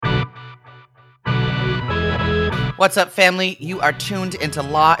What's up, family? You are tuned into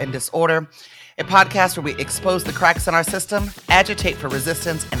Law and Disorder, a podcast where we expose the cracks in our system, agitate for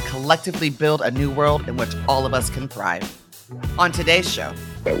resistance, and collectively build a new world in which all of us can thrive. On today's show,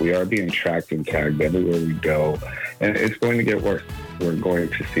 that we are being tracked and tagged everywhere we go, and it's going to get worse. We're going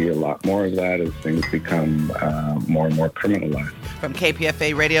to see a lot more of that as things become more and more criminalized. From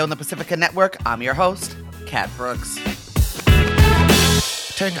KPFA Radio and the Pacifica Network, I'm your host, Kat Brooks.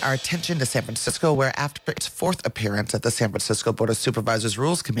 Turning our attention to San Francisco, where after its fourth appearance at the San Francisco Board of Supervisors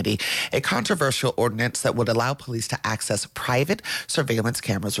Rules Committee, a controversial ordinance that would allow police to access private surveillance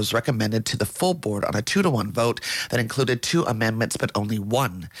cameras was recommended to the full board on a 2-1 vote that included 2 amendments but only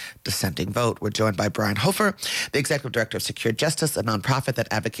 1 dissenting vote. We're joined by Brian Hofer, the Executive Director of Secure Justice, a nonprofit that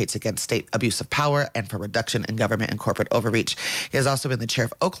advocates against state abuse of power and for reduction in government and corporate overreach. He has also been the chair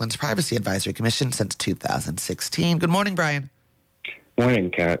of Oakland's Privacy Advisory Commission since 2016. Good morning, Brian.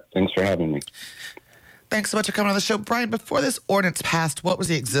 Morning, Kat. Thanks for having me. Thanks so much for coming on the show. Brian, before this ordinance passed, what was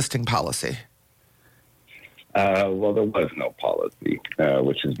the existing policy? Well, there was no policy,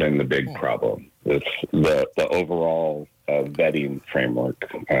 which has been the big problem. It's the overall vetting framework,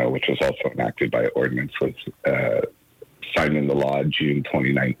 which was also enacted by ordinance, was signed into law June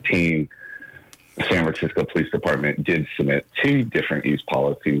 2019. The San Francisco Police Department did submit 2 different use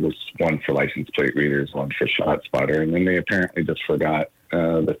policies, one for license plate readers, one for ShotSpotter, and then they apparently just forgot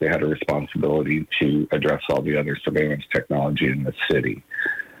that they had a responsibility to address all the other surveillance technology in the city.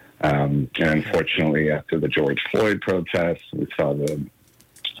 And unfortunately, after the George Floyd protests, we saw the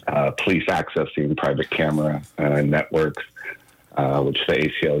police accessing private camera networks, which the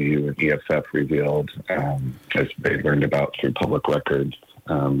ACLU and ESF revealed, as they learned about through public records.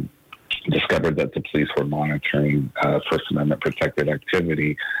 Discovered that the police were monitoring First Amendment protected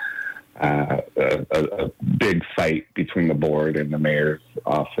activity. A big fight between the board and the mayor's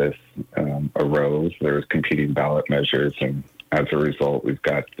office arose. There was competing ballot measures, and as a result, we've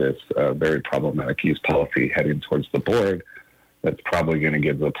got this very problematic use policy heading towards the board that's probably going to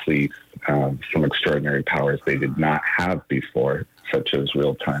give the police some extraordinary powers they did not have before, such as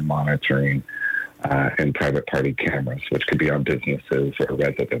real-time monitoring and private party cameras, which could be on businesses or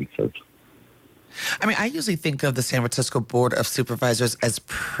residences. I mean, I usually think of the San Francisco Board of Supervisors as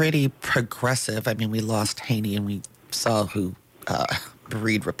pretty progressive. I mean, we lost Haney and we saw who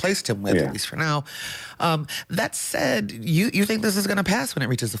Breed replaced him with, at least for now. That said, you think this is going to pass when it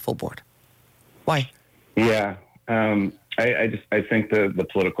reaches the full board? Why? Yeah. I think the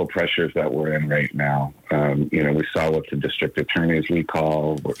political pressures that we're in right now, we saw with the district attorney's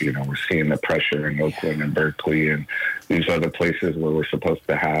recall, we're seeing the pressure in Oakland and Berkeley and these other places where we're supposed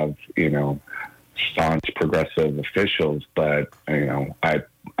to have, staunch progressive officials. But,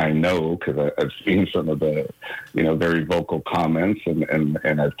 I know because I've seen some of the, very vocal comments and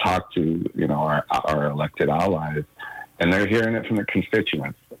I've talked to, our elected allies, and they're hearing it from their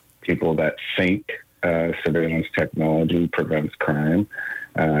constituents, people that think surveillance technology prevents crime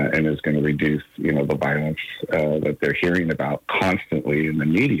and is going to reduce, the violence that they're hearing about constantly in the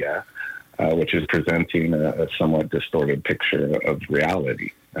media, which is presenting a somewhat distorted picture of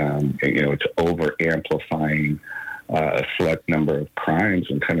reality. It's over-amplifying a select number of crimes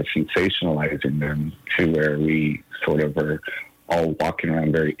and kind of sensationalizing them to where we sort of are all walking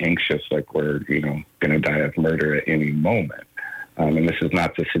around very anxious, like we're, going to die of murder at any moment. And this is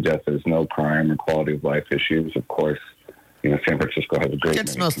not to suggest there's no crime or quality of life issues. Of course, San Francisco has a great...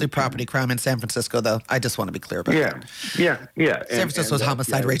 It's mostly property crime in San Francisco, though. I just want to be clear about that. Yeah. San Francisco's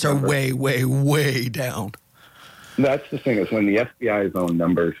homicide rates are way, way, way down. That's the thing, is when the FBI's own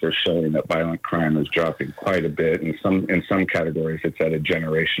numbers are showing that violent crime is dropping quite a bit. In some categories, it's at a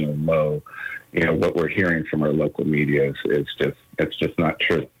generational low. What we're hearing from our local media is just not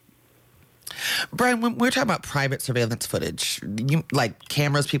true. Brian, when we're talking about private surveillance footage, like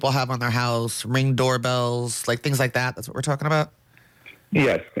cameras people have on their house, Ring doorbells, like things like that, that's what we're talking about?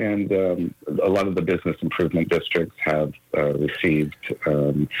 Yes, and a lot of the business improvement districts have received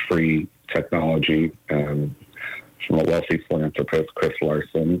free technology from a wealthy philanthropist, Chris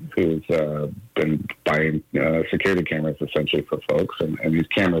Larson, who's been buying security cameras essentially for folks, and these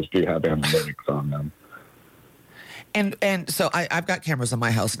cameras do have analytics on them. And so I've got cameras in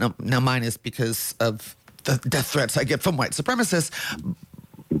my house. Now mine is because of the death threats I get from white supremacists.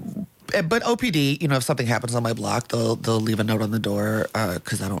 But OPD, if something happens on my block, they'll leave a note on the door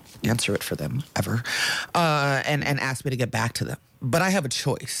because I don't answer it for them ever, and ask me to get back to them. But I have a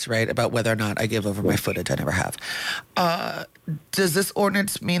choice, right, about whether or not I give over my footage. I never have. Does this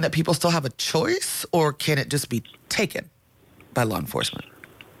ordinance mean that people still have a choice, or can it just be taken by law enforcement?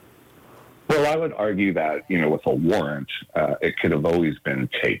 Well, I would argue that, with a warrant, it could have always been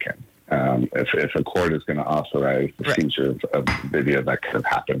taken. if a court is going to authorize the seizure of video that could have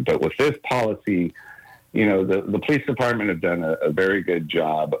happened. But with this policy, the police department have done a very good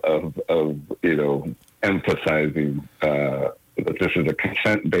job of emphasizing that this is a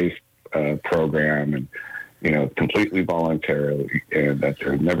consent-based program and, completely voluntarily, and that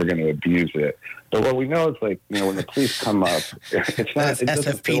they're never going to abuse it. But what we know is, when the police come up, it doesn't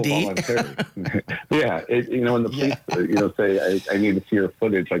SFPD. feel voluntary. Yeah, when the police, say, I need to see your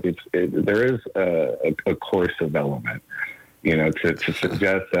footage, there is a coercive element, to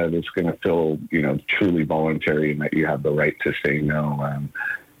suggest that it's going to feel, truly voluntary and that you have the right to say no,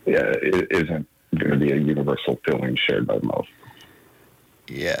 it isn't going to be a universal feeling shared by most.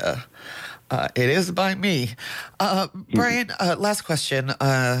 Yeah. It is by me. Brian, last question.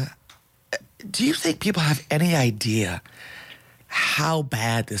 Do you think people have any idea how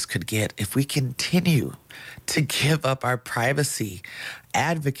bad this could get if we continue to give up our privacy,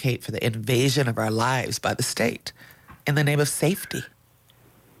 advocate for the invasion of our lives by the state in the name of safety?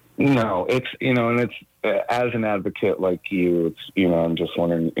 No, it's, and it's, as an advocate like you, it's, I'm just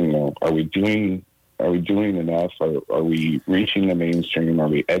wondering, are we doing enough? Are we reaching the mainstream? Are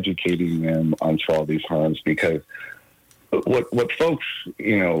we educating them onto all these harms? Because what folks,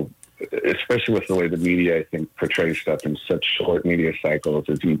 especially with the way the media, I think, portrays stuff in such short media cycles,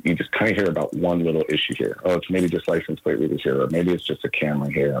 is you just kind of hear about one little issue here. Oh, it's maybe just license plate readers here, or maybe it's just a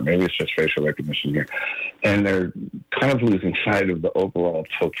camera here, or maybe it's just facial recognition here. And they're kind of losing sight of the overall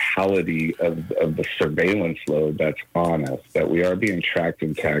totality of the surveillance load that's on us, that we are being tracked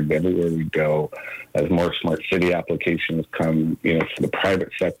and tagged everywhere we go. As more smart city applications come, for the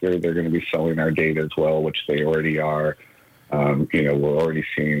private sector, they're going to be selling our data as well, which they already are. We're already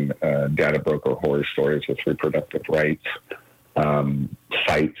seeing data broker horror stories with reproductive rights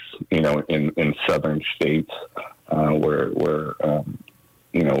fights, in southern states where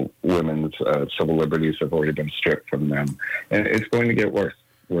women's civil liberties have already been stripped from them. And it's going to get worse.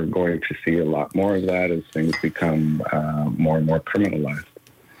 We're going to see a lot more of that as things become more and more criminalized.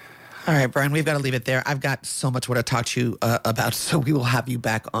 All right, Brian, we've got to leave it there. I've got so much more to talk to you about, so we will have you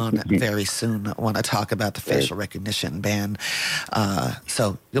back on very soon. I want to talk about the facial recognition ban.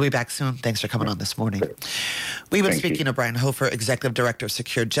 So you'll be back soon. Thanks for coming on this morning. We've been speaking to Brian Hofer, Executive Director of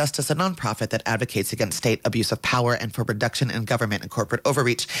Secure Justice, a nonprofit that advocates against state abuse of power and for reduction in government and corporate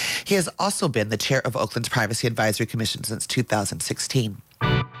overreach. He has also been the chair of Oakland's Privacy Advisory Commission since 2016.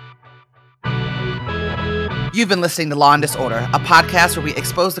 You've been listening to Law and Disorder, a podcast where we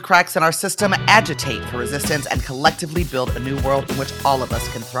expose the cracks in our system, agitate for resistance, and collectively build a new world in which all of us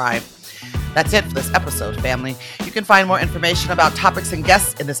can thrive. That's it for this episode, family. You can find more information about topics and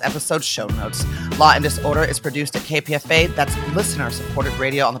guests in this episode's show notes. Law and Disorder is produced at KPFA, that's listener-supported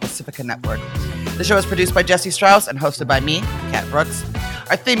radio on the Pacifica Network. The show is produced by Jesse Strauss and hosted by me, Kat Brooks.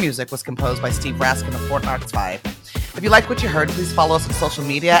 Our theme music was composed by Steve Raskin of Fort Knox 5. If you like what you heard, please follow us on social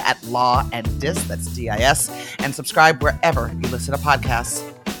media at Law and Dis, that's D-I-S, and subscribe wherever you listen to podcasts.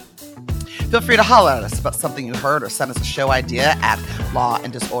 Feel free to holler at us about something you heard or send us a show idea at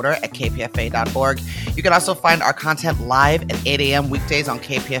lawanddisorder@kpfa.org. You can also find our content live at 8 a.m. weekdays on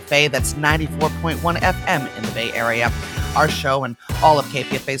KPFA, that's 94.1 FM in the Bay Area. Our show and all of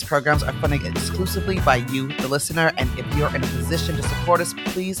KPFA's programs are funded exclusively by you, the listener, and if you're in a position to support us,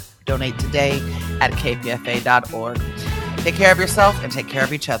 please donate today at kpfa.org. Take care of yourself and take care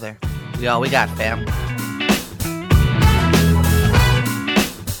of each other. We all we got, fam.